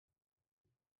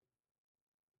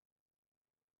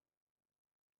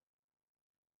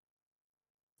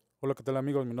Hola, ¿qué tal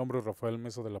amigos? Mi nombre es Rafael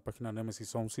Mesa de la página Nemesis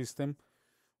Sound System.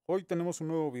 Hoy tenemos un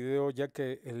nuevo video ya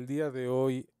que el día de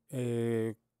hoy,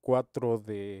 4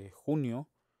 de junio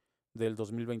del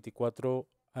 2024,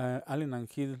 Allen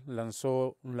Hill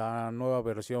lanzó la nueva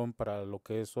versión para lo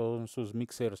que son sus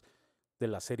mixers de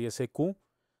la serie CQ,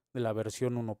 de la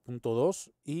versión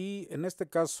 1.2. Y en este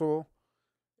caso,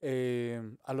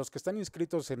 a los que están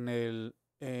inscritos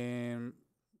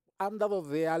han dado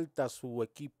de alta su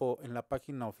equipo en la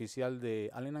página oficial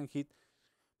de Allen Heath,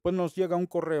 pues nos llega un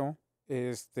correo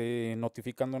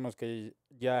notificándonos que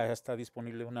ya está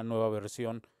disponible una nueva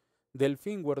versión del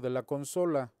firmware de la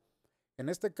consola. En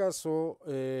este caso,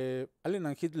 Allen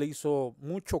Heath le hizo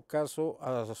mucho caso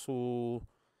a su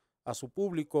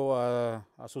público,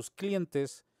 a sus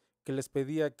clientes, que les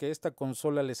pedía que esta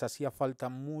consola les hacía falta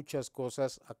muchas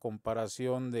cosas a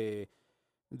comparación de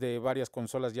varias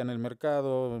consolas ya en el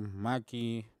mercado,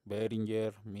 Mackie,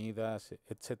 Behringer, Midas,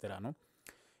 etcétera, ¿no?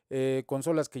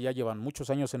 Consolas que ya llevan muchos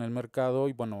años en el mercado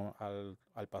y bueno, al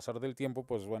pasar del tiempo,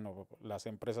 pues bueno, las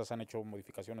empresas han hecho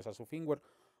modificaciones a su firmware.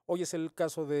 Hoy es el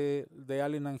caso de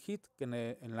Allen Heath, que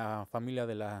en la familia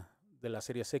de la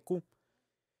serie CQ.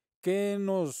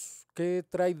 ¿Qué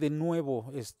trae de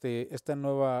nuevo este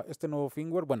nuevo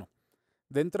firmware? Bueno,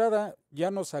 de entrada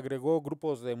ya nos agregó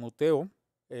grupos de muteo,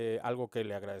 algo que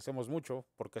le agradecemos mucho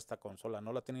porque esta consola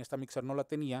no la tenía, esta mixer no la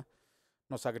tenía.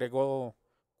 Nos agregó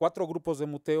 4 grupos de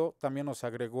muteo, también nos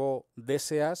agregó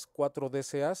DCAs, 4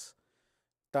 DCAs.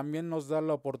 También nos da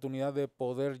la oportunidad de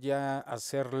poder ya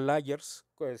hacer layers,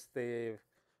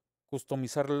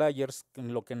 customizar layers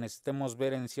en lo que necesitemos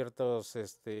ver en ciertos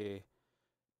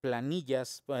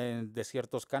planillas de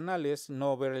ciertos canales,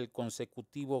 no ver el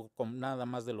consecutivo con nada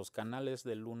más de los canales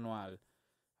del 1 al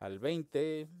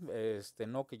 20,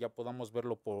 no, que ya podamos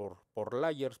verlo por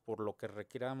layers, por lo que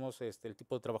requiramos, el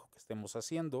tipo de trabajo que estemos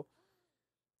haciendo.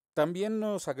 También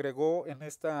nos agregó en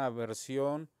esta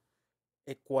versión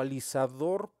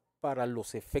ecualizador para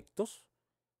los efectos,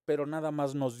 pero nada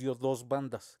más nos dio 2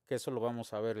 bandas, que eso lo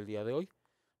vamos a ver el día de hoy.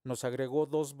 Nos agregó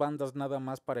 2 bandas nada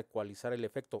más para ecualizar el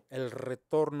efecto, el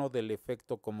retorno del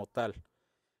efecto como tal.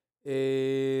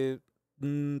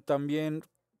 También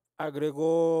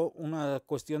agregó una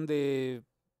cuestión de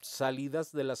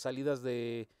salidas, de las salidas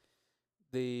de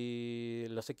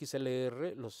las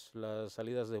XLR, las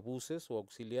salidas de buses o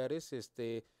auxiliares,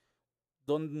 de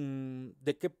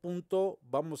qué punto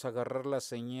vamos a agarrar la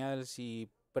señal,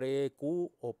 si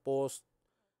pre-Q o post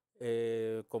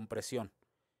compresión.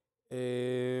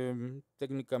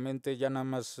 Técnicamente ya nada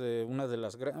más una de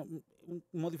las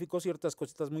modificó ciertas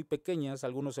cositas muy pequeñas,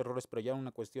 algunos errores, pero ya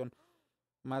una cuestión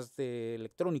más de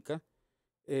electrónica.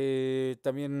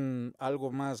 También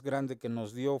algo más grande que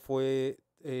nos dio fue,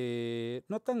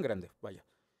 no tan grande, vaya,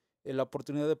 la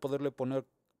oportunidad de poderle poner,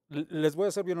 les voy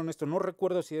a ser bien honesto, no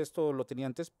recuerdo si esto lo tenía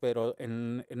antes, pero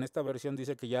en esta versión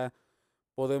dice que ya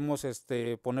podemos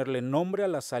ponerle nombre a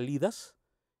las salidas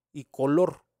y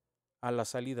color a las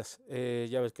salidas.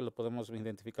 Ya ves que lo podemos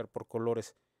identificar por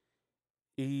colores.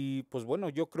 Y pues bueno,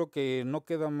 yo creo que no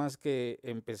queda más que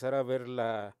empezar a ver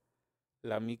la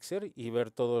mixer y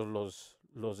ver todos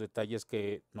los detalles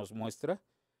que nos muestra.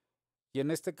 Y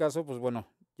en este caso, pues bueno,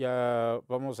 ya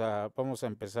vamos a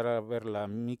empezar a ver la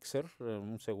mixer.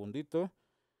 Un segundito.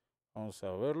 Vamos a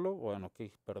verlo. Bueno,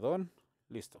 ok, perdón.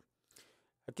 Listo.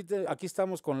 Aquí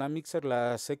estamos con la mixer,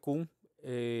 la CQ.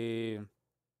 En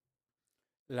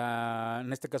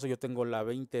este caso yo tengo la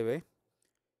 20B.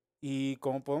 Y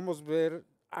como podemos ver,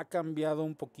 ha cambiado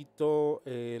un poquito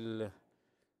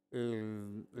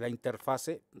la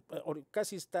interfase.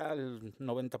 Casi está al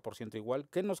 90% igual.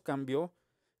 ¿Qué nos cambió?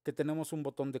 Que tenemos un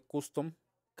botón de custom,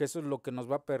 que eso es lo que nos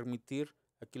va a permitir,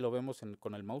 aquí lo vemos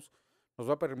con el mouse, nos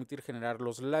va a permitir generar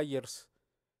los layers.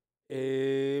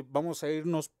 Vamos a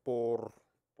irnos punto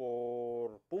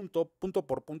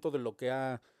por punto de lo que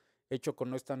ha hecho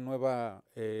con esta nueva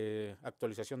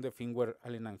actualización de firmware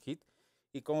Allen Heath.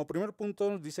 Y como primer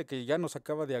punto dice que ya nos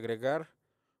acaba de agregar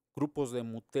grupos de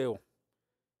muteo.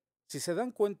 Si se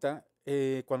dan cuenta,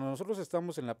 cuando nosotros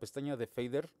estamos en la pestaña de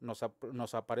fader,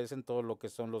 nos aparecen todo lo que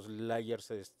son los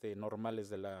layers normales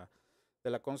de la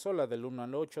consola, del 1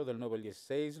 al 8, del 9 al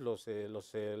 16,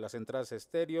 las entradas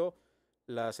estéreo,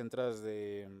 las entradas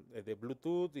de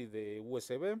Bluetooth y de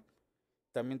USB.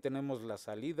 También tenemos las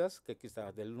salidas, que aquí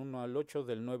está, del 1 al 8,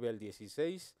 del 9 al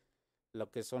 16,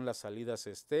 lo que son las salidas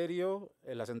estéreo,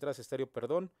 las entradas estéreo,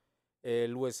 perdón,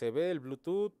 el USB, el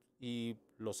Bluetooth y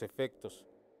los efectos.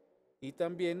 Y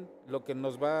también lo que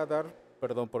nos va a dar,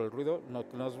 perdón por el ruido,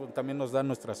 también nos da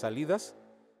nuestras salidas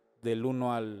del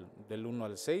 1 al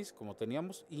 6, como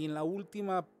teníamos. Y en la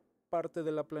última parte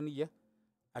de la planilla,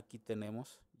 aquí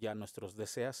tenemos ya nuestros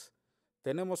DCAs.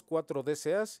 Tenemos 4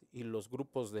 DCAs y los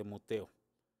grupos de muteo.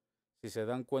 Si se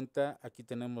dan cuenta, aquí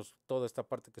tenemos toda esta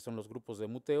parte que son los grupos de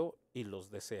muteo y los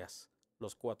DCAs,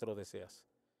 los 4 DCAs.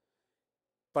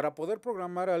 Para poder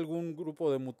programar algún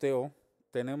grupo de muteo,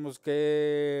 tenemos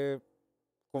que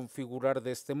configurar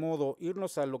de este modo,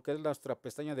 irnos a lo que es nuestra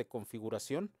pestaña de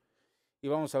configuración y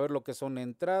vamos a ver lo que son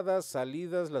entradas,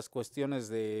 salidas, las cuestiones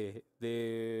de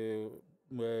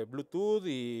Bluetooth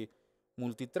y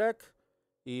multitrack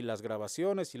y las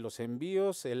grabaciones y los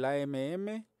envíos, el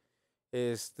AMM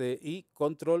y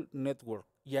Control Network.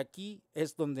 Y aquí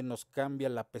es donde nos cambia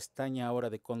la pestaña ahora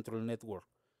de Control Network.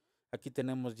 Aquí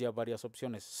tenemos ya varias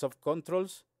opciones: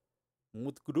 Subcontrols,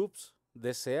 Mood Groups,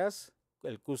 DCAs,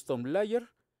 el Custom Layer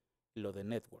y lo de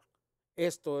Network.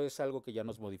 Esto es algo que ya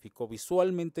nos modificó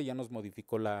visualmente, ya nos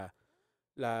modificó el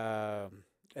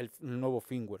nuevo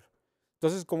firmware.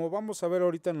 Entonces, como vamos a ver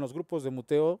ahorita en los grupos de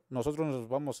muteo, nosotros nos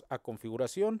vamos a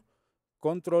configuración,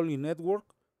 control y network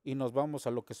y nos vamos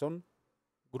a lo que son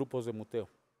grupos de muteo.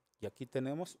 Y aquí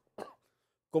tenemos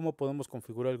cómo podemos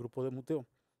configurar el grupo de muteo.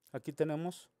 Aquí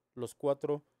tenemos los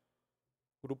 4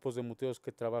 grupos de muteos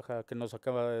que nos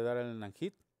acaba de dar el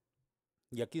Nanjit.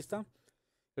 Y aquí está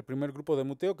el primer grupo de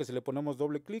muteo, que si le ponemos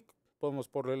doble clic, podemos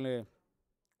ponerle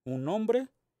un nombre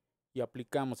y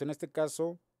aplicamos. En este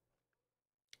caso,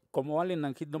 como Allen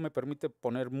and Hit no me permite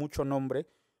poner mucho nombre,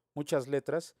 muchas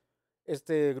letras,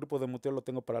 este grupo de muteo lo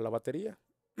tengo para la batería.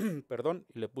 Perdón,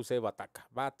 y le puse Bateca.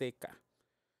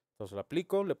 Entonces lo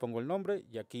aplico, le pongo el nombre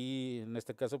y aquí en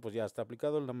este caso pues ya está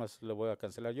aplicado, nada más lo voy a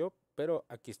cancelar yo, pero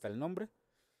aquí está el nombre.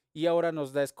 Y ahora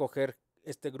nos da a escoger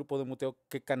este grupo de muteo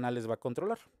qué canales va a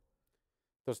controlar.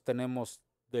 Entonces tenemos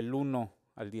del 1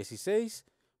 al 16,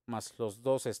 más los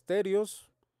 2 estéreos,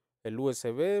 el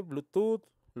USB, Bluetooth,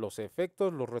 los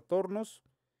efectos, los retornos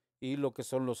y lo que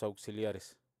son los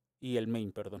auxiliares y el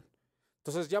main, perdón.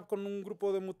 Entonces ya con un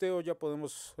grupo de muteo ya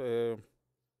podemos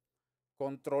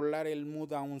controlar el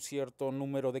mood a un cierto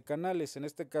número de canales. En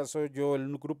este caso yo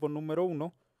el grupo número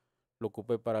 1 lo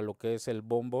ocupé para lo que es el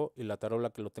bombo y la tarola,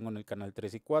 que lo tengo en el canal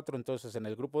 3 y 4. Entonces en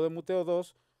el grupo de muteo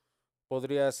 2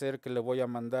 podría ser que le voy a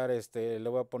mandar, le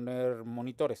voy a poner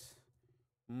monitores.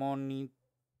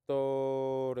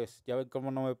 Ya ven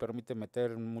cómo no me permite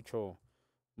meter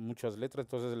muchas letras,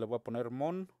 entonces le voy a poner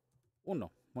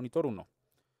monitor 1.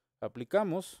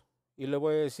 Aplicamos y le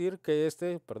voy a decir que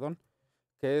este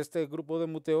grupo de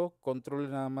muteo controle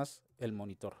nada más el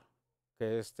monitor,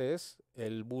 que este es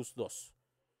el bus 2,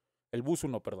 el bus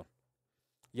 1, perdón.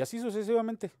 Y así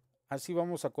sucesivamente, así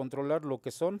vamos a controlar lo que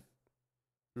son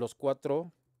los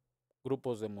 4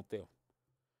 grupos de muteo.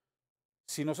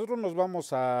 Si nosotros nos vamos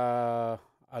a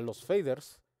los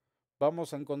faders,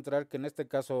 vamos a encontrar que en este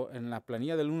caso en la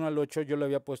planilla del 1 al 8 yo le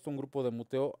había puesto un grupo de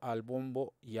muteo al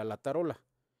bombo y a la tarola.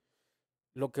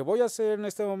 Lo que voy a hacer en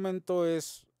este momento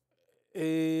es,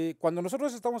 cuando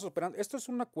nosotros estamos operando, esto es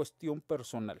una cuestión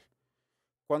personal.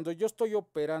 Cuando yo estoy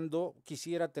operando,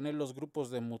 quisiera tener los grupos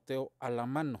de muteo a la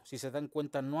mano. Si se dan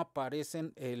cuenta, no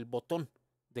aparecen el botón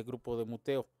de grupo de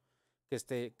muteo que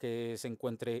se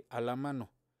encuentre a la mano.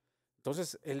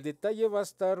 Entonces, el detalle va a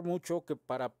estar mucho que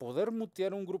para poder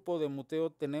mutear un grupo de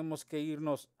muteo tenemos que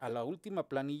irnos a la última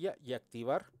planilla y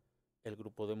activar el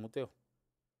grupo de muteo.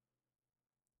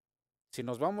 Si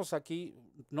nos vamos aquí,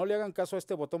 no le hagan caso a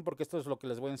este botón porque esto es lo que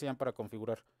les voy a enseñar para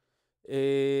configurar.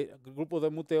 Grupo de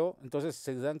muteo, entonces si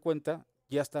se dan cuenta,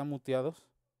 ya están muteados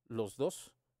los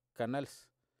 2 canales.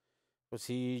 Pues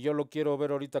si yo lo quiero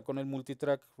ver ahorita con el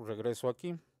multitrack, regreso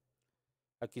aquí.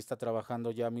 Aquí está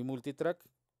trabajando ya mi multitrack,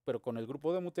 pero con el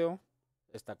grupo de muteo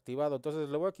está activado. Entonces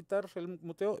le voy a quitar el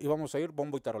muteo y vamos a ir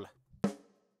bombo y tarola.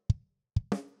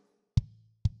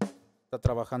 Está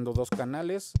trabajando 2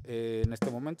 canales en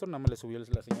este momento. Nada más le subí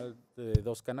la señal de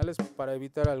 2 canales para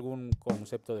evitar algún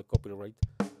concepto de copyright.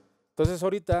 Entonces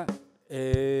ahorita,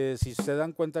 si se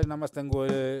dan cuenta, nada más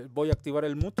voy a activar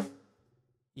el mute.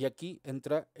 Y aquí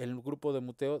entra el grupo de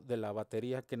muteo de la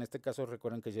batería, que en este caso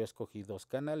recuerden que yo escogí 2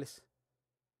 canales.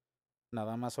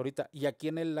 Nada más ahorita. Y aquí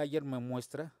en el layer me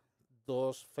muestra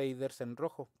 2 faders en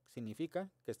rojo.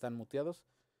 Significa que están muteados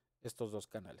estos 2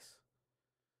 canales.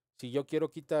 Si yo quiero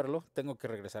quitarlo, tengo que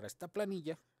regresar a esta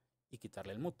planilla y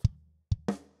quitarle el mute.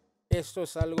 Esto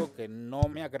es algo que no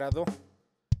me agradó,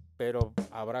 pero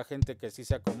habrá gente que sí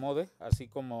se acomode, así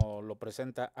como lo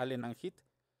presenta Allen and Hit.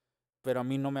 Pero a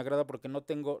mí no me agrada porque no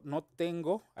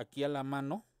tengo aquí a la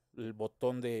mano el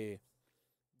botón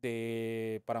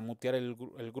para mutear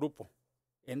el grupo.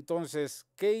 Entonces,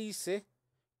 ¿qué hice?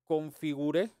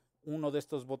 Configuré uno de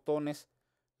estos botones,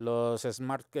 los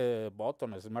Smart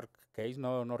Buttons, Smart Case,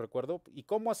 no recuerdo. ¿Y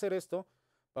cómo hacer esto?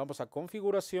 Vamos a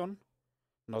configuración,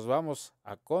 nos vamos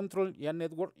a Control y a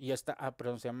Network y ya está,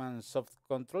 perdón, se llaman Soft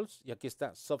Controls y aquí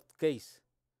está Soft Case.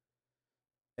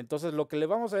 Entonces lo que le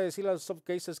vamos a decir al Soft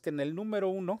Case es que en el número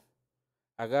 1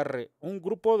 agarre un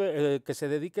grupo que se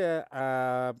dedique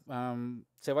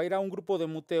se va a ir a un grupo de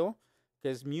muteo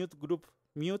que es Mute Group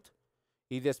Mute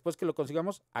y después que lo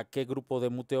consigamos, ¿a qué grupo de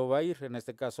muteo va a ir? En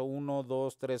este caso 1,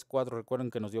 2, 3, 4, recuerden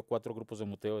que nos dio 4 grupos de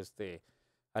muteo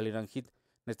Alien Hit.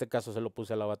 En este caso se lo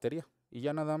puse a la batería y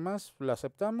ya nada más lo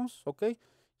aceptamos, ok.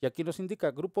 Y aquí nos indica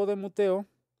grupo de muteo,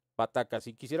 pataca.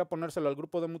 Si quisiera ponérselo al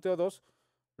grupo de muteo 2,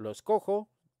 lo escojo,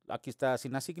 aquí está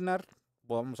sin asignar,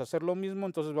 vamos a hacer lo mismo,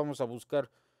 entonces vamos a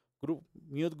buscar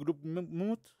Mute Group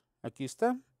Mute, aquí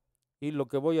está, y lo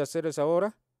que voy a hacer es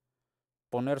ahora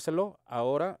ponérselo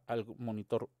ahora al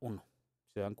monitor 1.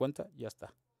 ¿Se dan cuenta? Ya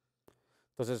está.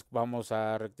 Entonces vamos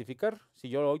a rectificar. Si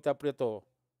yo ahorita aprieto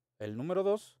el número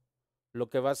 2, lo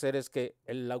que va a hacer es que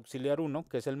el auxiliar 1,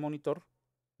 que es el monitor,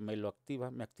 me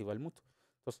activa el mute.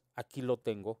 Entonces aquí lo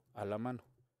tengo a la mano.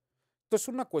 Esto es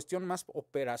una cuestión más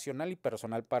operacional y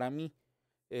personal para mí.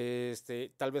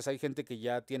 Tal vez hay gente que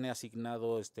ya tiene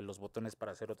asignado los botones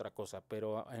para hacer otra cosa,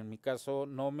 pero en mi caso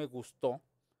no me gustó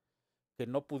que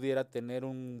no pudiera tener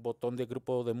un botón de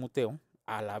grupo de muteo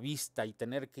a la vista y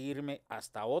tener que irme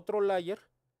hasta otro layer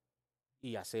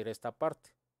y hacer esta parte.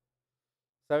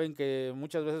 Saben que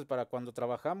muchas veces para cuando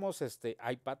trabajamos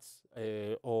iPads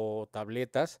o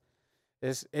tabletas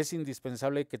es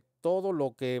indispensable que todo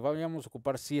lo que vayamos a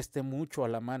ocupar sí esté mucho a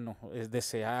la mano. Es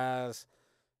DCAs,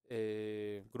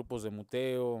 grupos de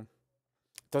muteo.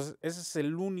 Entonces ese es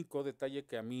el único detalle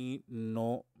que a mí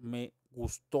no me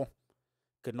gustó,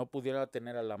 que no pudiera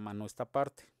tener a la mano esta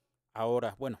parte.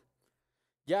 Ahora, bueno,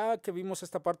 ya que vimos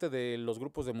esta parte de los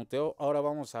grupos de muteo, ahora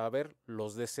vamos a ver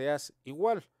los DCAs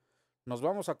igual. Nos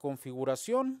vamos a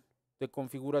configuración, de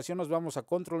configuración nos vamos a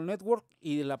Control Network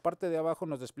y en la parte de abajo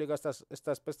nos despliega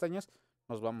estas pestañas,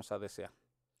 nos vamos a DCA.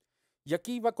 Y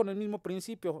aquí va con el mismo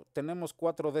principio, tenemos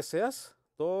 4 DCAs,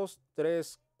 2,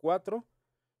 3, 4,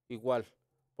 igual.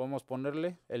 Podemos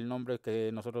ponerle el nombre que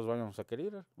nosotros vamos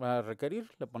a requerir,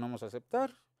 le ponemos a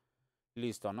aceptar,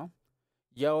 listo, ¿no?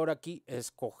 Y ahora aquí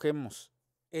escogemos.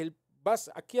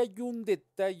 Aquí hay un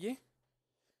detalle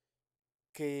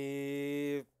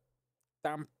que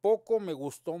tampoco me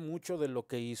gustó mucho de lo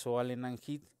que hizo Allen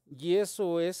Heath, y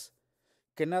eso es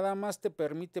que nada más te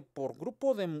permite por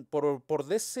grupo por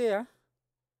DCA.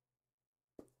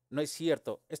 No es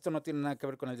cierto, esto no tiene nada que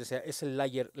ver con el DCA, es el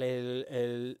layer,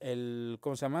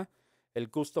 ¿cómo se llama? El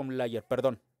custom layer,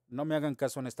 perdón, no me hagan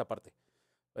caso en esta parte.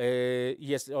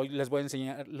 Hoy les voy a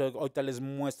enseñar, ahorita les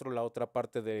muestro la otra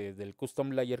parte del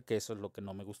custom layer, que eso es lo que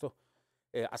no me gustó.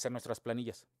 Hacer nuestras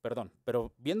planillas, perdón,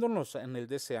 pero viéndonos en el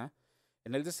DCA,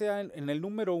 en el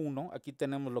número 1, aquí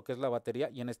tenemos lo que es la batería,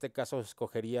 y en este caso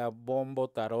escogería bombo,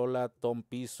 tarola, tom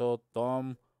piso,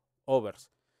 tom,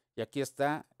 overs. Y aquí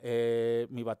está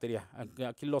mi batería.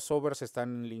 Aquí los overs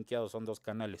están linkeados, son 2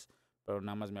 canales, pero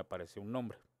nada más me aparece un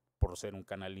nombre por ser un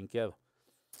canal linkeado.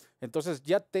 Entonces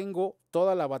ya tengo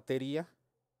toda la batería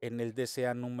en el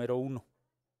DCA número 1.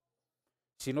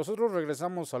 Si nosotros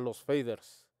regresamos a los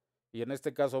faders y en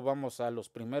este caso vamos a los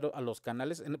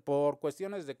canales, por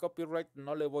cuestiones de copyright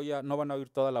no van a oír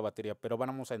toda la batería, pero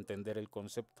vamos a entender el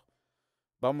concepto.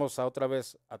 Vamos otra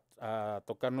vez a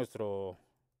tocar nuestro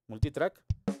multitrack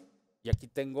y aquí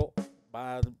tengo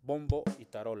bombo y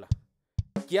tarola.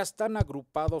 Ya están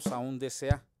agrupados a un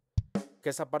DCA, que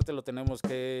esa parte lo tenemos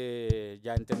que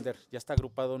ya entender. Ya está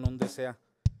agrupado en un DCA.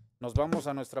 Nos vamos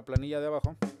a nuestra planilla de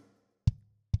abajo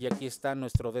y aquí está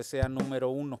nuestro DCA número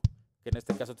 1, que en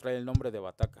este caso trae el nombre de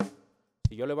bataca.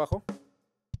 Si yo le bajo,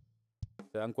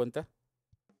 ¿se dan cuenta?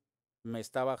 Me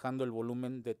está bajando el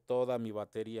volumen de toda mi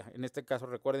batería. En este caso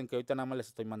recuerden que ahorita nada más les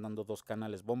estoy mandando 2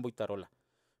 canales, bombo y tarola,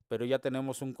 pero ya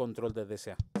tenemos un control de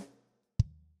DCA.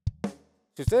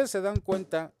 Si ustedes se dan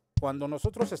cuenta, cuando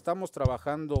nosotros estamos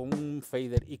trabajando un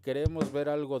fader y queremos ver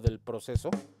algo del proceso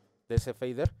de ese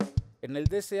fader, en el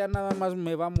DCA nada más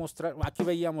me va a mostrar, aquí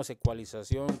veíamos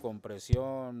ecualización,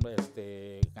 compresión,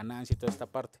 ganancia y toda esta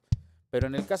parte. Pero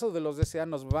en el caso de los DCA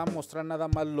nos va a mostrar nada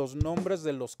más los nombres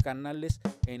de los canales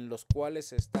en los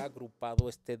cuales está agrupado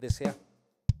este DCA.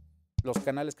 Los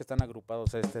canales que están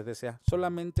agrupados a este DCA.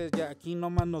 Solamente ya aquí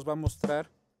nomás nos va a mostrar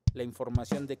la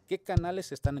información de qué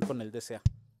canales están con el DCA.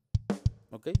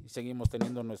 ¿Ok? Y seguimos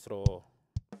teniendo nuestro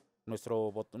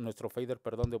fader,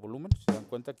 perdón, de volumen. Si se dan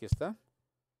cuenta, aquí está.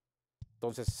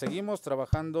 Entonces seguimos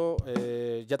trabajando,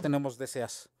 ya tenemos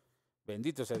DCAs.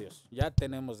 Bendito sea Dios, ya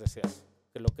tenemos DCAs.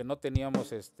 Que lo que no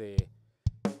teníamos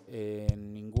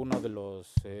en ninguno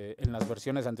de en las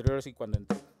versiones anteriores y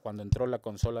cuando entró la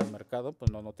consola al mercado,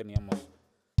 pues no teníamos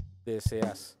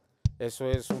deseas. Eso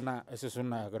es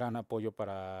una gran apoyo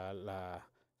para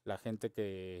la gente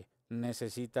que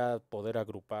necesita poder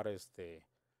agrupar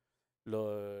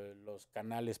los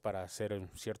canales para hacer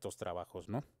ciertos trabajos,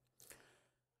 ¿no?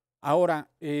 Ahora,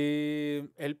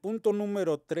 el punto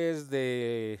número 3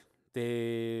 de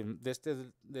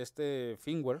este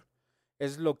firmware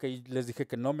es lo que les dije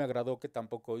que no me agradó, que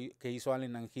tampoco que hizo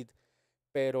Allen Heath,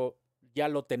 pero ya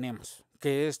lo tenemos,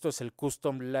 que esto es el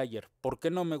custom layer. ¿Por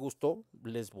qué no me gustó?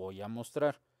 Les voy a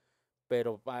mostrar,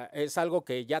 pero es algo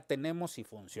que ya tenemos y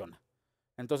funciona.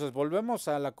 Entonces volvemos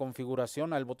a la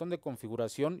configuración, al botón de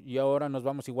configuración, y ahora nos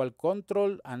vamos igual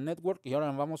control a network y ahora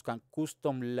nos vamos con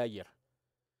custom layer.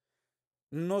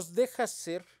 Nos deja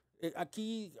hacer,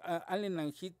 aquí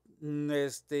Allen Heath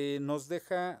nos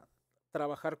deja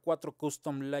trabajar 4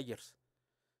 custom layers.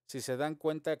 Si se dan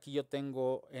cuenta, aquí yo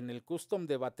tengo en el custom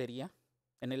de batería,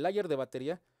 en el layer de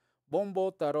batería,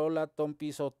 bombo, tarola, tom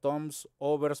piso, toms,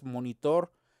 overs,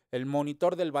 monitor, el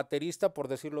monitor del baterista, por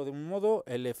decirlo de un modo,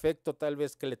 el efecto tal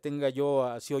vez que le tenga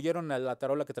yo, si oyeron a la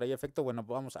tarola que traía efecto, bueno,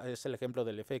 vamos a es el ejemplo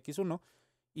del FX1,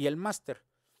 y el master.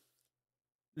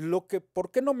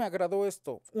 ¿Por qué no me agradó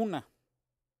esto?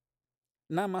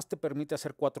 Nada más te permite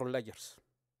hacer 4 layers.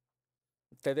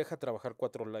 Te deja trabajar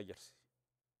 4 layers.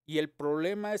 Y el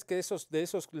problema es que de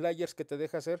esos layers que te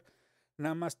deja hacer,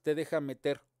 nada más te deja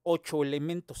meter 8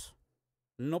 elementos.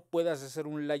 No puedas hacer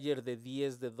un layer de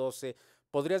 10, de 12.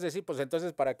 Podrías decir, pues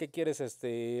entonces, ¿para qué quieres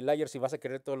layer si vas a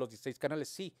querer todos los 16 canales?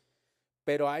 Sí,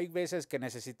 pero hay veces que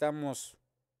necesitamos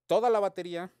toda la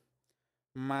batería,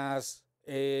 más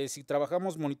si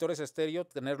trabajamos monitores estéreo,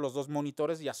 tener los 2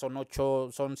 monitores, ya son 8,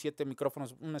 son 7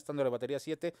 micrófonos, un estándar de batería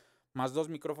 7, más 2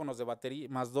 micrófonos de batería,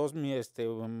 más 2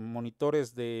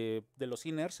 monitores de los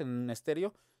inners en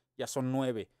estéreo, ya son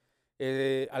 9.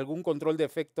 Algún control de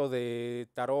efecto de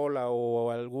tarola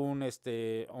o una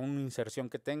inserción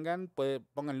que tengan,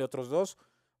 pónganle otros 2,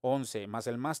 11, más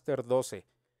el master 12.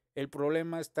 El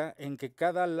problema está en que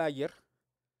cada layer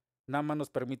nada más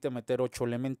nos permite meter 8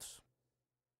 elementos.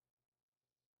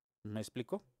 ¿Me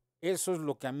explico? Eso es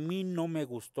lo que a mí no me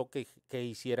gustó que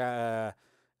hiciera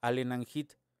Allen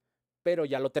Heath, pero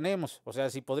ya lo tenemos. O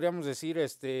sea, si podríamos decir,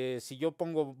 si yo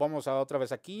pongo, vamos a otra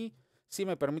vez aquí, sí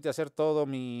me permite hacer todo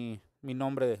mi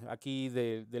nombre aquí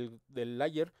del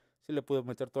layer. Sí le puedo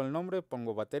meter todo el nombre,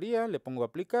 pongo batería, le pongo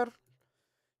aplicar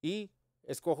y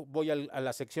voy a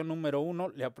la sección número 1,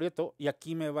 le aprieto y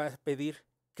aquí me va a pedir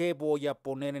qué voy a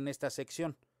poner en esta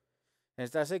sección. En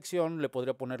esta sección le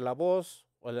podría poner la voz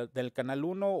o del canal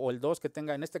 1 o el 2 que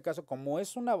tenga. En este caso, como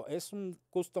es un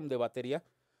custom de batería,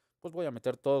 pues voy a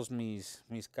meter todos mis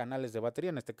canales de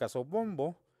batería. En este caso,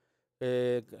 bombo,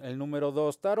 el número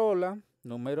 2 tarola,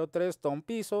 número 3 tom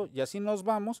piso, y así nos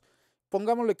vamos.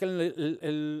 Pongámosle que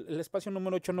el espacio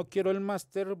número 8 no quiero el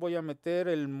master, voy a meter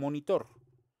el monitor.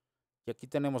 Y aquí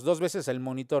tenemos 2 veces el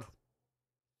monitor.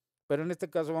 Pero en este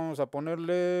caso vamos a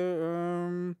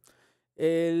ponerle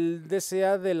el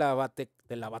DCA de la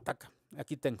bataca.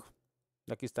 Aquí tengo.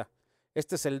 Aquí está.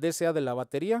 Este es el DCA de la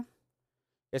batería.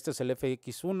 Este es el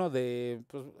FX1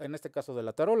 pues, en este caso de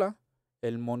la tarola.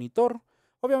 El monitor.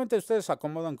 Obviamente ustedes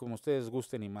acomodan como ustedes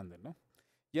gusten y manden, ¿no?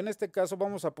 Y en este caso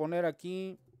vamos a poner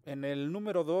aquí en el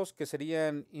número 2 que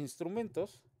serían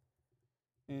instrumentos.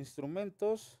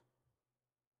 Instrumentos.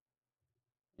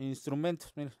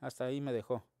 Miren, hasta ahí me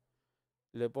dejó.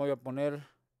 Le voy a poner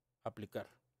aplicar.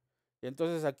 Y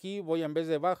entonces aquí voy en vez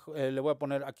de bajo, le voy a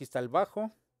poner, aquí está el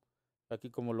bajo,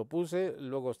 aquí como lo puse,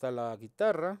 luego está la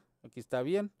guitarra, aquí está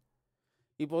bien.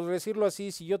 Y por decirlo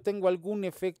así, si yo tengo algún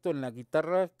efecto en la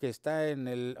guitarra que está en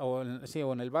el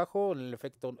bajo, en el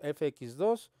efecto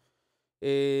FX2,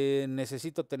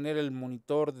 necesito tener el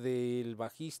monitor del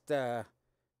bajista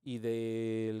y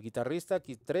del guitarrista,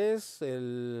 aquí 3,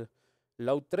 el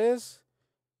loud 3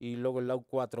 y luego el loud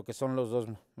 4, que son los dos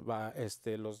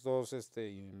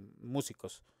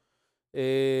músicos.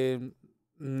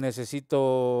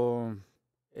 Necesito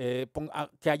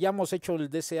que hayamos hecho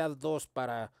el DCA2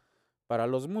 para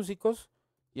los músicos,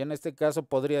 y en este caso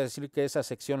podría decir que esa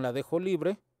sección la dejo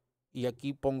libre y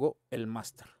aquí pongo el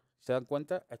master. ¿Se dan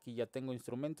cuenta? Aquí ya tengo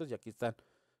instrumentos y aquí está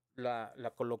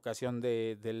la colocación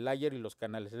del layer y los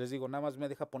canales. Les digo, nada más me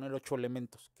deja poner 8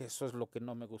 elementos, que eso es lo que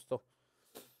no me gustó.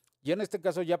 Y en este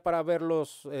caso ya para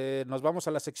verlos, nos vamos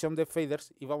a la sección de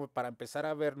faders y vamos para empezar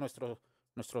a ver nuestros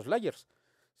layers.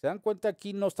 ¿Se dan cuenta?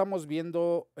 Aquí no estamos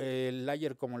viendo el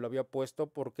layer como lo había puesto.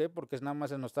 ¿Por qué? Porque nada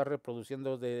más se nos está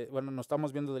reproduciendo nos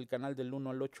estamos viendo del canal del 1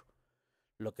 al 8.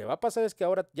 Lo que va a pasar es que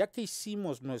ahora, ya que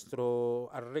hicimos nuestro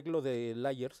arreglo de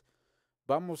layers,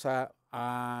 vamos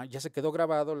ya se quedó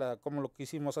grabado cómo lo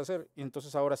quisimos hacer. Y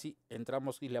entonces ahora sí,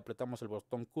 entramos y le apretamos el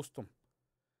botón Custom.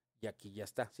 Y aquí ya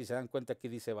está. Si se dan cuenta, aquí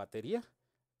dice batería,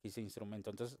 aquí dice instrumento.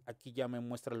 Entonces aquí ya me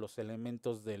muestra los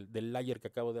elementos del layer que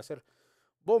acabo de hacer.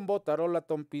 Bombo, tarola,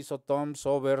 tom, piso, toms,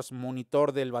 overs,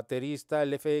 monitor del baterista,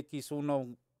 el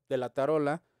FX1 de la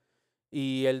tarola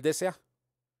y el DCA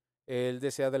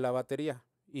de la batería.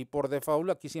 Y por default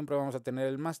aquí siempre vamos a tener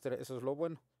el master, eso es lo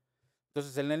bueno.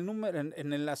 Entonces en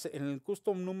el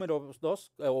custom número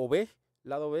 2 o B,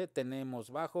 lado B, tenemos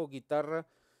bajo, guitarra,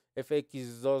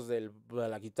 FX2 de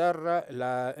la guitarra,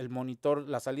 el monitor,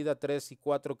 la salida 3 y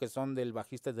 4 que son del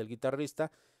bajista y del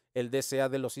guitarrista, el DCA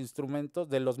de los instrumentos,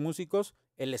 de los músicos,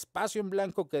 el espacio en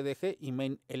blanco que dejé y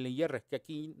main LIR, que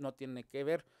aquí no tiene que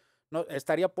ver, no,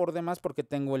 estaría por demás porque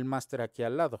tengo el master aquí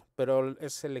al lado, pero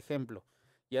es el ejemplo.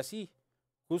 Y así,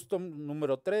 custom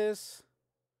número 3,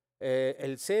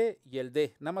 el C y el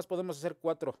D. Nada más podemos hacer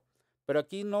 4. Pero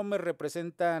aquí no me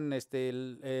representan el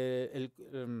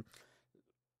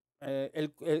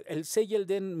C y el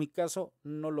D en mi caso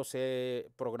no los he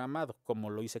programado como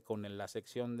lo hice con la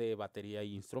sección de batería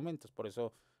y instrumentos. Por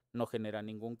eso no genera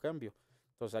ningún cambio.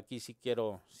 Entonces aquí sí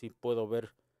puedo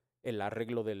ver el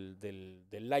arreglo del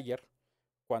layer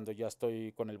cuando ya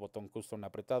estoy con el botón custom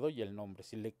apretado y el nombre.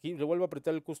 Si le vuelvo a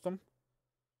apretar el custom,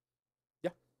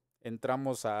 ya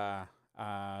entramos a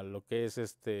lo que es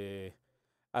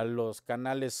a los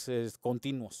canales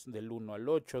continuos del 1 al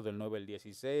 8, del 9 al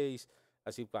 16,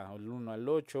 así el 1 al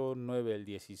 8, 9 al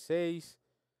 16,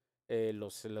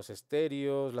 los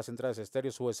estéreos, las entradas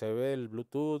estéreos USB, el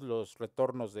Bluetooth, los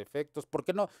retornos de efectos. ¿Por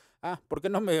qué no? ¿Por qué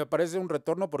no me aparece un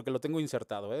retorno? Porque lo tengo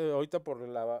insertado. Ahorita por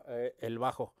el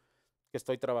bajo que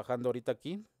estoy trabajando ahorita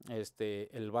aquí,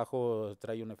 el bajo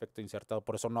trae un efecto insertado,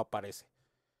 por eso no aparece.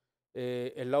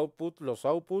 El output, los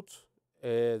outputs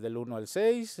del 1 al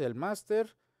 6, el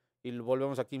master, y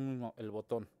volvemos aquí mismo el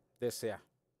botón DCA.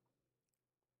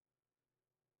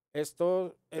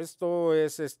 Esto es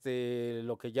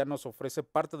lo que ya nos ofrece,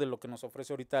 parte de lo que nos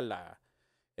ofrece ahorita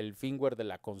el firmware de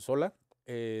la consola,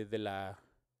 de la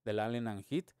Allen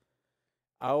Heat.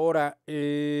 Ahora,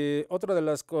 otra de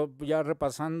las ya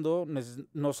repasando,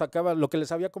 nos acaba lo que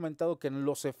les había comentado, que en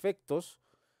los efectos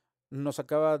nos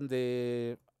acaban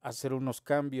de hacer unos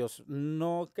cambios,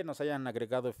 no que nos hayan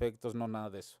agregado efectos, no nada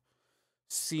de eso,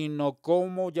 sino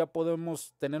cómo ya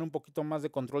podemos tener un poquito más de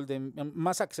control,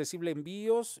 más accesible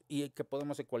envíos y que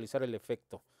podemos ecualizar el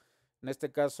efecto. En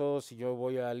este caso, si yo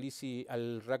voy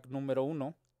al rack número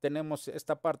 1, tenemos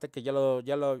esta parte que ya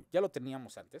lo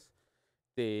teníamos antes,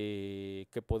 de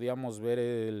que podíamos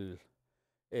ver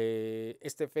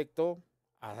este efecto,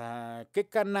 a qué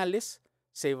canales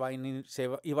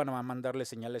iban a mandarle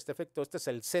señal a este efecto. Este es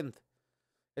el send.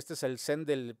 Este es el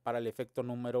send para el efecto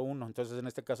número 1. Entonces, en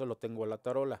este caso lo tengo a la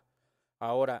tarola.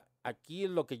 Ahora, aquí es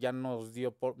lo que ya nos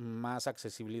dio más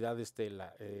accesibilidad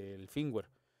el firmware.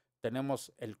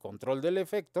 Tenemos el control del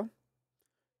efecto.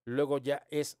 Luego ya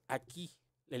es aquí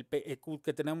el PEQ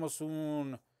que tenemos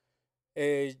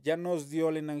ya nos dio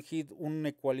el Enanhid un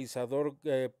ecualizador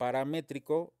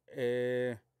paramétrico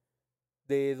de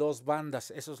 2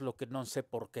 bandas. Eso es lo que no sé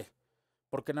por qué.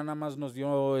 Porque nada más nos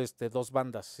dio 2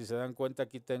 bandas. Si se dan cuenta,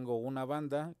 aquí tengo una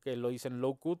banda que lo hice en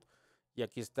low cut y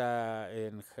aquí está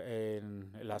en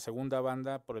la segunda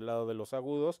banda por el lado de los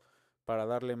agudos para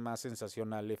darle más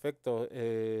sensación al efecto,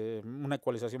 una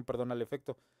ecualización, perdón, al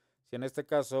efecto. Si en este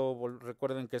caso,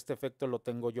 recuerden que este efecto lo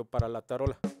tengo yo para la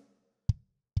tarola.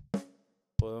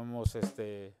 Podemos,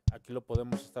 aquí lo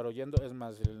podemos estar oyendo. Es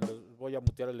más, voy a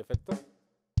mutear el efecto.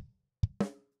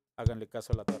 Háganle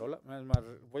caso a la tarola. Es más,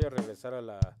 voy a regresar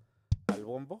al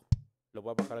bombo. Lo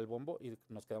voy a bajar al bombo y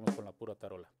nos quedamos con la pura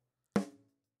tarola.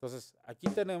 Entonces, aquí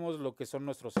tenemos lo que son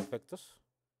nuestros efectos.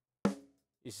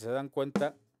 Y si se dan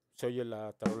cuenta, se oye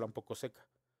la tarola un poco seca.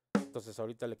 Entonces,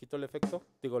 ahorita le quito el efecto,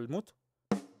 digo el mute.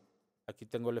 Aquí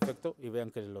tengo el efecto y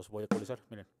vean que los voy a ecualizar.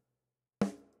 Miren.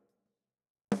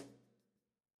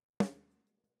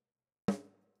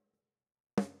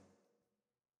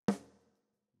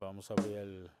 Vamos a abrir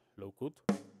el low cut.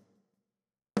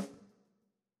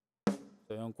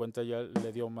 Se dan cuenta, ya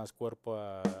le dio más cuerpo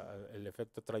el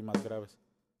efecto, trae más graves.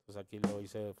 Entonces aquí lo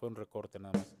hice, fue un recorte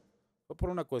nada más. Fue por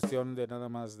una cuestión de nada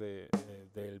más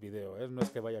del video, no es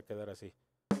que vaya a quedar así.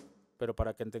 Pero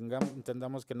para que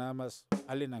entendamos que nada más,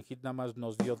 Allen & Heath nada más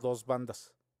nos dio 2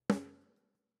 bandas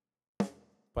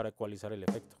para ecualizar el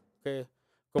efecto. Que,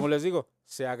 como les digo,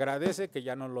 se agradece que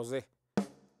ya no los dé.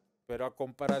 Pero a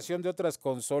comparación de otras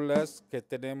consolas que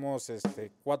tenemos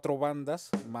 4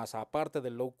 bandas, más aparte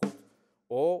del low cut,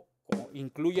 o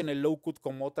incluyen el low cut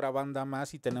como otra banda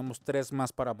más y tenemos 3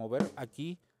 más para mover,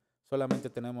 aquí solamente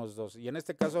tenemos 2. Y en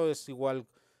este caso es igual.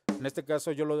 En este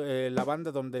caso yo la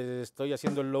banda donde estoy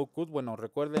haciendo el low cut, bueno,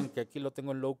 recuerden que aquí lo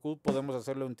tengo en low cut, podemos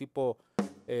hacerlo en tipo,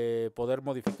 poder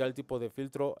modificar el tipo de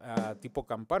filtro a tipo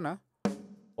campana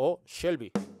o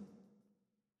Shelby,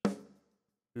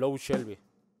 low Shelby.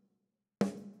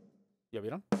 ¿Ya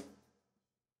vieron?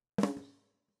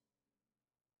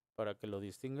 Para que lo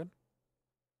distingan.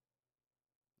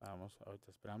 Vamos,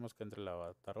 ahorita esperamos que entre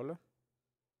la tarola.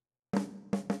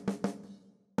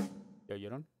 ¿Ya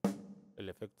oyeron el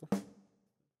efecto?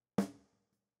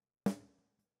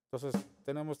 Entonces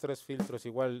tenemos 3 filtros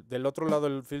igual. Del otro lado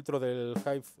el filtro del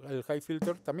high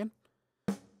filter también.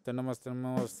 Tenemos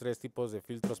 3 tipos de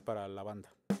filtros para la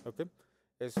banda. ¿Ok?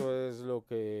 Eso es lo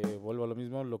que, vuelvo a lo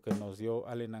mismo, lo que nos dio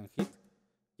Allen & Heath.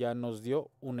 Ya nos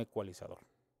dio un ecualizador.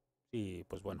 Y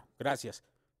pues bueno, gracias.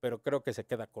 Pero creo que se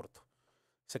queda corto.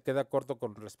 Se queda corto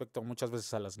con respecto muchas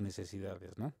veces a las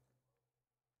necesidades, ¿no?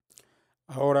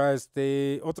 Ahora,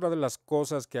 otra de las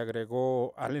cosas que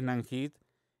agregó Allen & Heath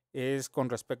es con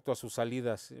respecto a sus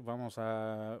salidas. Vamos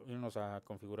a irnos a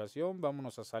configuración,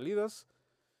 vámonos a salidas.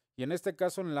 Y en este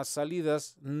caso, en las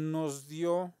salidas, nos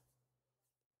dio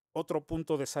otro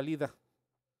punto de salida.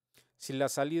 Si la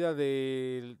salida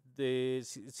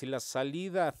si la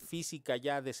salida física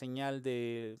ya de señal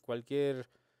de cualquier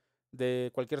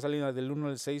salida del 1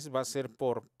 al 6 va a ser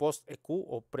por post EQ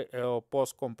o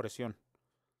post compresión.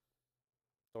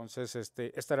 Entonces,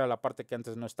 esta era la parte que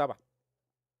antes no estaba.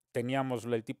 Teníamos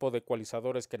el tipo de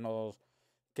ecualizadores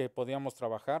que podíamos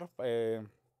trabajar,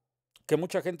 que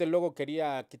mucha gente luego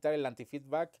quería quitar el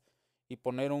anti-feedback y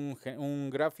poner un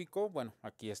gráfico. Bueno,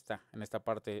 aquí está, en esta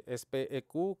parte es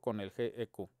PEQ con el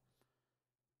GEQ.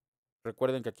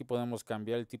 Recuerden que aquí podemos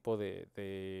cambiar el tipo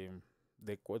de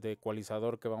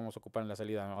ecualizador que vamos a ocupar en la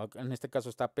salida. En este caso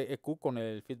está PEQ con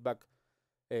el feedback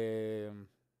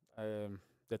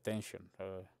detention.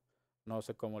 No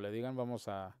sé cómo le digan, vamos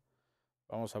a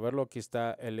verlo. Aquí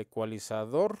está el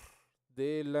ecualizador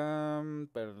de la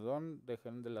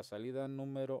salida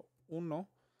número 1.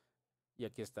 Y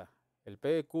aquí está el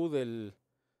PEQ del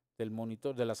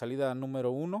monitor de la salida número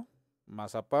 1,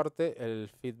 más aparte el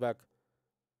feedback,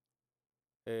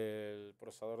 el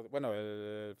procesador, bueno,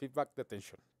 el feedback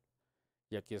detention.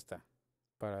 Y aquí está,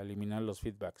 para eliminar los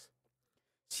feedbacks.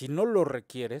 Si no lo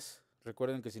requieres,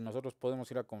 recuerden que si nosotros podemos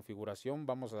ir a configuración,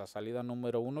 vamos a la salida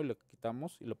número 1 y lo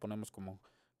quitamos y lo ponemos como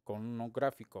con un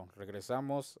gráfico.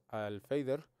 Regresamos al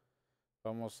fader,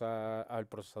 vamos al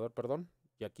procesador, perdón,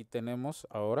 y aquí tenemos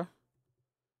ahora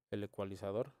el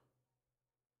ecualizador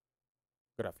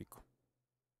gráfico,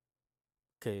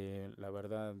 que la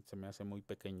verdad se me hace muy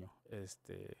pequeño.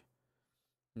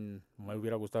 Me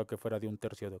hubiera gustado que fuera de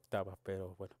 1/3 de octava,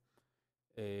 pero bueno.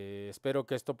 Espero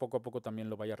que esto poco a poco también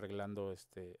lo vaya arreglando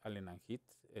Allen & Heath,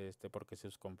 porque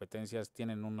sus competencias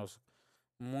tienen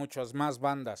muchas más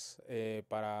bandas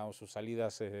para sus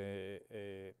salidas,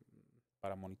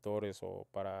 para monitores o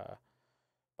para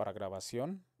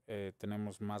grabación.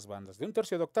 Tenemos más bandas de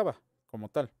 1/3 de octava como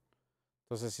tal.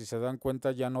 Entonces, si se dan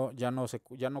cuenta, ya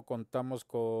no contamos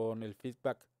con el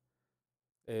feedback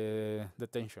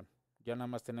detention. Ya nada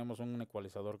más tenemos un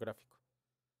ecualizador gráfico.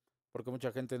 Porque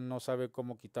mucha gente no sabe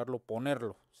cómo quitarlo,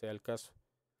 ponerlo, sea el caso.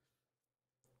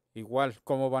 Igual,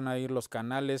 cómo van a ir los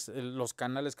canales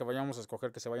que vayamos a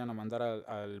escoger que se vayan a mandar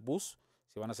al bus,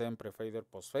 si van a ser en prefader,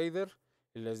 postfader.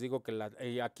 Y les digo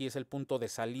que aquí es el punto de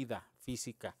salida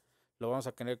física. Lo vamos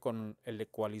a tener con el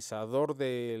ecualizador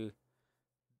del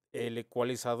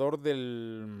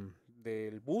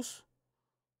bus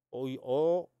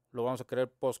o lo vamos a querer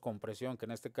post compresión, que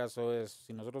en este caso es,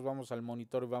 si nosotros vamos al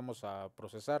monitor y vamos a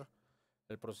procesar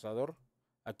el procesador,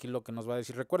 aquí lo que nos va a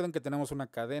decir, recuerden que tenemos una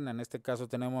cadena, en este caso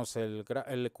tenemos el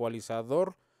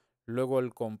ecualizador, luego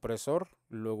el compresor,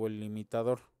 luego el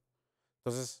limitador.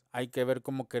 Entonces hay que ver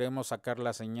cómo queremos sacar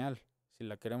la señal, si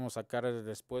la queremos sacar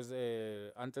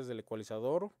antes del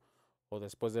ecualizador o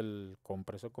después del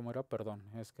compresor. ¿Cómo era? Perdón,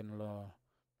 es que no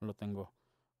lo tengo.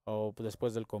 O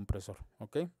después del compresor,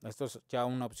 ¿ok? Esto es ya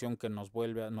una opción que nos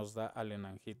da Allen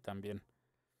 & Heath también.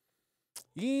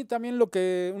 Y también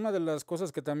una de las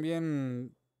cosas que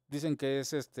también dicen que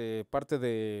es parte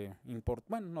de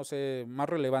bueno, no sé, más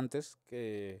relevantes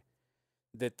que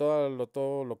de todo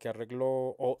lo que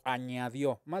arregló o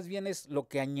añadió, más bien es lo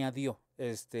que añadió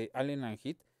Allen &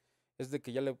 Heath, es de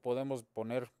que ya le podemos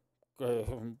poner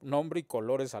nombre y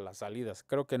colores a las salidas.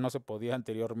 Creo que no se podía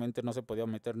anteriormente, no se podía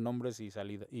meter nombres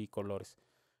y colores.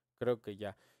 Creo que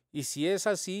ya. Y si es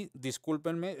así,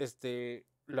 discúlpenme,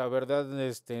 la verdad,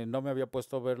 no me había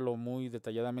puesto a verlo muy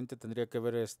detalladamente. Tendría que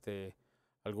ver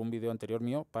algún video anterior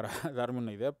mío para darme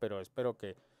una idea, pero espero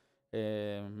que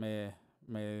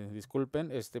me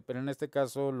disculpen, pero en este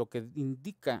caso lo que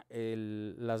indica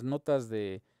las notas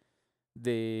del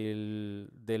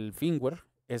firmware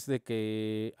es de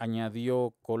que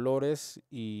añadió colores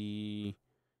y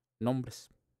nombres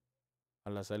a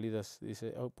las salidas.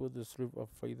 Dice output the strip of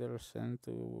faders sent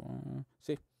to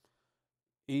sí.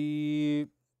 Y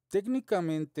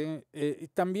técnicamente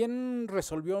también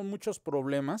resolvió muchos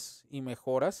problemas y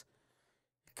mejoras.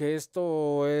 Que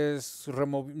esto es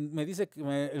me dice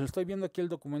que estoy viendo aquí el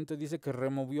documento, dice que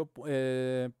removió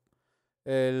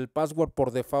el password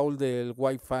por default del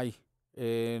Wi-Fi.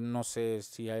 No sé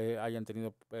si hayan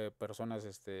tenido personas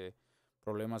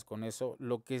problemas con eso.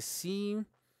 Lo que sí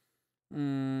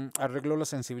arregló las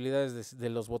sensibilidades de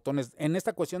los botones. En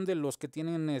esta cuestión de los que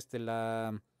tienen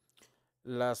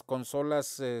las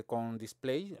consolas con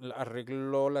display,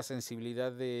 arregló la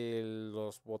sensibilidad de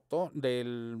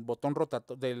del botón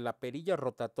de la perilla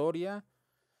rotatoria.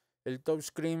 El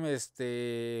touchscreen,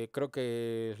 creo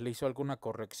que le hizo alguna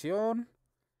corrección.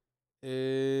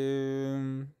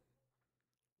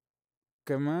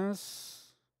 ¿Qué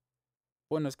más?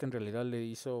 Bueno, es que en realidad le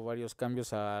hizo varios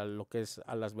cambios a lo que es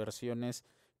a las versiones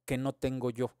que no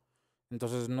tengo yo.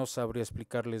 Entonces no sabría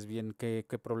explicarles bien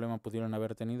qué problema pudieron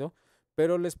haber tenido.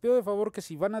 Pero les pido de favor que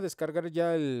si van a descargar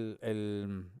ya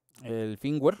el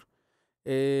firmware,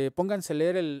 pónganse a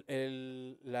leer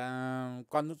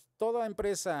cuando toda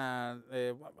empresa,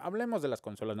 hablemos de las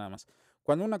consolas nada más.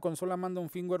 Cuando una consola manda un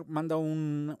firmware, manda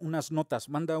unas notas,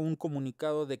 manda un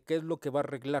comunicado de qué es lo que va a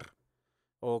arreglar.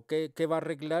 O qué va a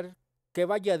arreglar, qué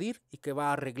va a añadir y qué va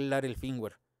a arreglar el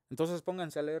firmware. Entonces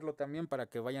pónganse a leerlo también para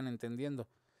que vayan entendiendo.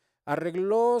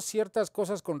 Arregló ciertas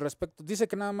cosas con respecto. Dice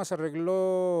que nada más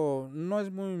arregló. No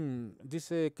es muy.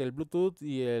 Dice que el Bluetooth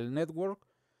y el network.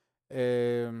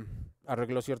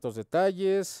 Arregló ciertos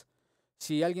detalles.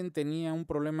 Si alguien tenía un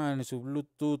problema en su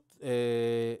Bluetooth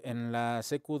en la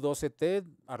CQ12T,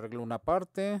 arregló una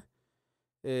parte.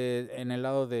 En el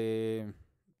lado del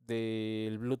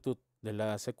Bluetooth de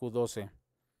la CQ12.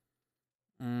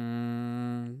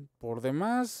 Por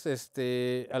demás,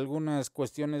 algunas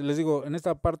cuestiones, les digo, en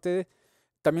esta parte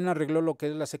también arregló lo que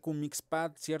es la CQ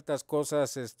Mixpad, ciertas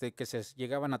cosas que se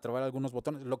llegaban a trabar algunos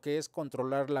botones, lo que es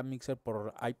controlar la mixer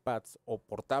por iPads o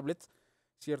por tablets,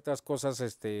 ciertas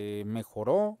cosas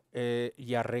mejoró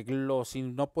y arregló, si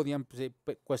no podían,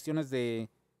 cuestiones de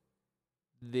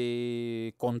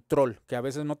control, que a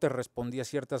veces no te respondía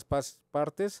ciertas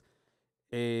partes.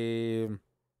 En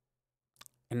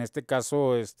este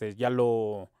caso, ya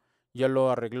lo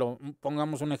arregló.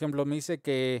 Pongamos un ejemplo, me dice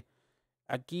que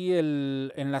aquí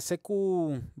en la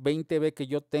CQ20B que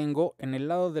yo tengo, en el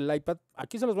lado del iPad,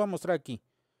 aquí se los voy a mostrar aquí,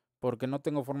 porque no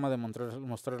tengo forma de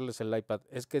mostrarles el iPad.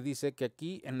 Es que dice que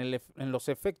aquí en los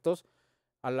efectos,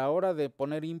 a la hora de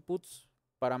poner inputs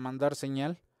para mandar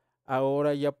señal,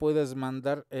 ahora ya puedes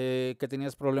mandar que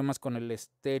tenías problemas con el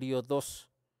estéreo 2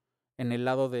 en el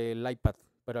lado del iPad,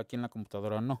 pero aquí en la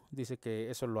computadora no. Dice que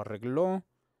eso lo arregló.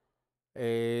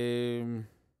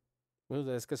 Pues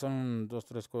es que son dos,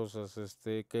 tres cosas.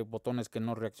 Que botones que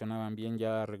no reaccionaban bien,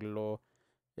 ya arregló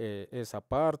esa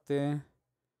parte.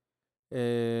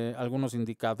 Algunos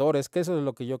indicadores, que eso es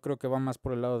lo que yo creo que va más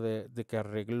por el lado de que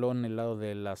arregló en el lado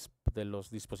de los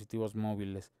dispositivos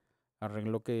móviles.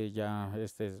 Arregló que ya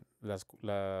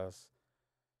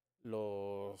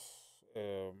los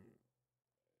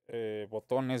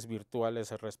botones virtuales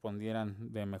se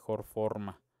respondieran de mejor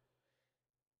forma.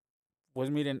 Pues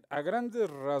miren, a grandes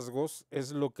rasgos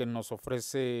es lo que nos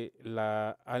ofrece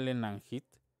la Allen and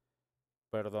Heath,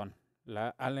 perdón,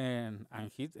 la Allen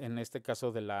and Heath, en este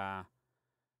caso de,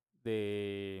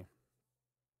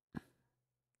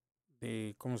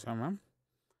 ¿cómo se llama?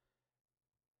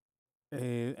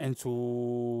 En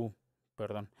su,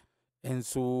 perdón, en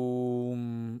su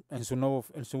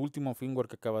último firmware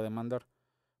que acaba de mandar.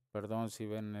 Perdón si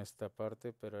ven esta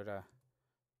parte, pero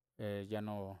ya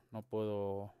no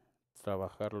puedo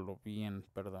trabajarlo bien,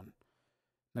 perdón.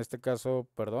 En este caso,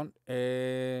 perdón.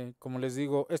 Como les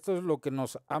digo, esto es lo que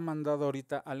nos ha mandado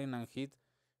ahorita Allen and Heath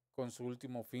con su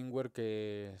último firmware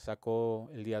que sacó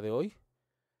el día de hoy.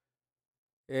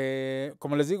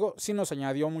 Como les digo, sí nos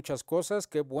añadió muchas cosas,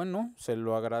 que bueno, se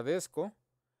lo agradezco.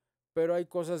 Pero hay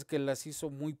cosas que las hizo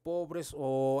muy pobres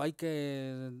o hay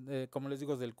que, como les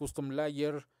digo, del custom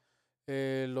layer,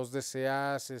 los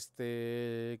DCAs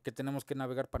que tenemos que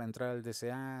navegar para entrar al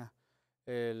DCA,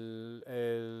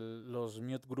 los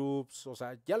mute groups, o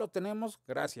sea, ya lo tenemos,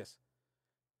 gracias.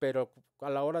 Pero a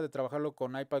la hora de trabajarlo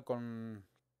con iPad,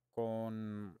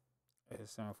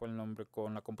 se me fue el nombre,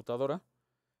 con la computadora,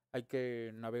 hay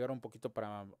que navegar un poquito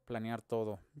para planear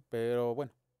todo. Pero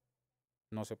bueno,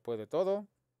 no se puede todo,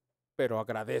 pero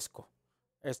agradezco.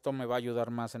 esto me va a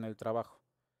ayudar más en el trabajo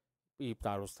y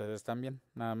para ustedes también.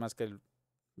 Nada más que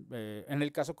en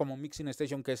el caso como Mixing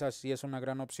Station, que esa sí es una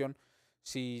gran opción,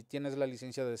 si tienes la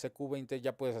licencia de CQ20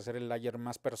 ya puedes hacer el layer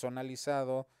más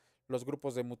personalizado. Los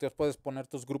grupos de muteos, puedes poner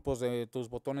tus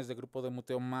botones de grupo de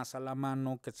muteo más a la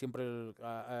mano, que siempre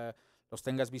los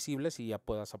tengas visibles y ya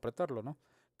puedas apretarlo, ¿no?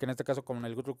 Que en este caso, como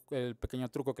en el pequeño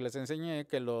truco que les enseñé,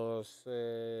 que los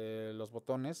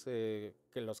botones, que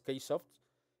los keysofts,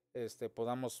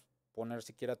 podamos poner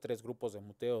siquiera 3 grupos de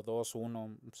muteo, 2,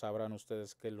 1, sabrán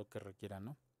ustedes qué es lo que requieran,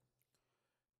 ¿no?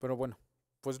 Pero bueno,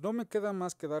 pues no me queda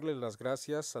más que darles las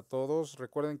gracias a todos.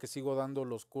 Recuerden que sigo dando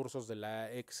los cursos de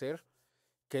la Exer,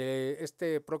 que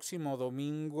este próximo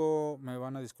domingo, me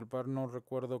van a disculpar, no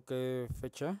recuerdo qué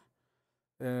fecha,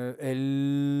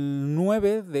 el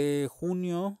 9 de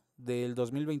junio del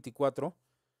 2024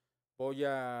 voy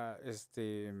a,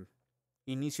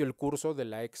 inicio el curso de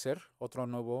la Exer, otro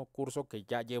nuevo curso que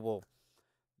ya llevo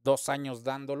 2 años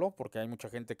dándolo, porque hay mucha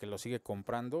gente que lo sigue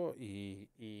comprando y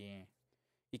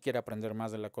quiere aprender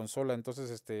más de la consola.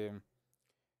 Entonces,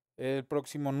 el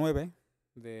próximo 9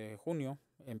 de junio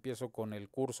empiezo con el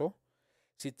curso.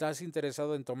 Si estás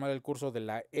interesado en tomar el curso de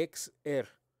la XR,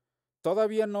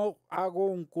 todavía no hago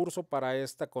un curso para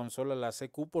esta consola, la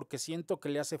CQ, porque siento que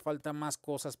le hace falta más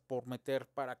cosas por meter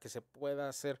para que se pueda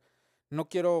hacer. No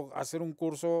quiero hacer un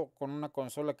curso con una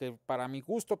consola que para mi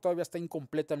gusto todavía está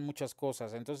incompleta en muchas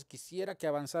cosas. Entonces quisiera que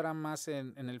avanzara más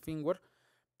en el firmware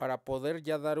para poder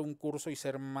ya dar un curso y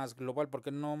ser más global,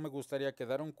 porque no me gustaría que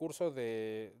dar un curso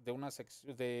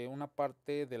de una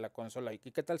parte de la consola. ¿Y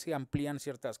qué tal si amplían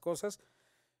ciertas cosas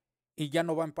y ya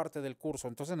no va en parte del curso?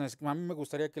 Entonces a mí me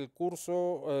gustaría que el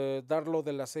curso, darlo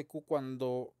de la CQ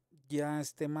cuando ya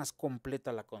esté más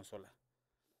completa la consola.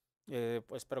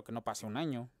 Pues espero que no pase un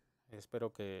año.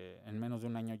 Espero que en menos de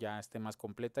un año ya esté más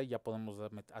completa y ya podemos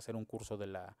hacer un curso de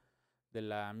la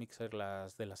Mixer,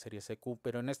 de la serie CQ.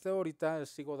 Pero en ahorita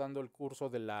sigo dando el curso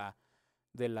de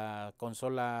la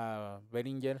consola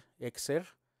Behringer XR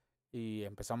y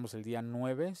empezamos el día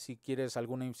 9. Si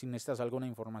necesitas alguna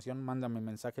información, mándame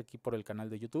mensaje aquí por el canal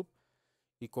de YouTube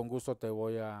y con gusto te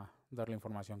voy a dar la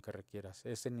información que requieras.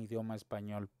 Es en idioma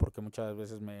español porque muchas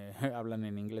veces me hablan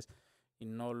en inglés y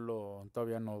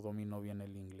todavía no domino bien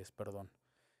el inglés, perdón.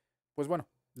 Pues bueno,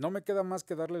 no me queda más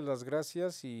que darles las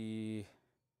gracias y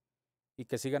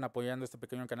que sigan apoyando este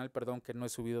pequeño canal. Perdón que no he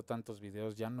subido tantos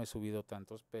videos, ya no he subido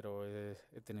tantos, pero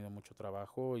he tenido mucho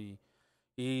trabajo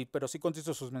pero sí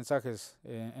contesto sus mensajes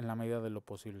en la medida de lo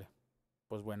posible.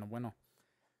 Pues bueno,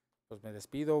 pues me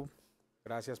despido.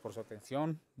 Gracias por su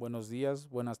atención. Buenos días,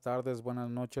 buenas tardes,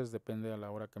 buenas noches, depende a la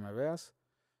hora que me veas.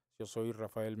 Yo soy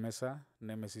Rafael Mesa,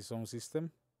 Nemesis Sound System.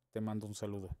 Te mando un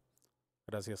saludo.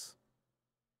 Gracias.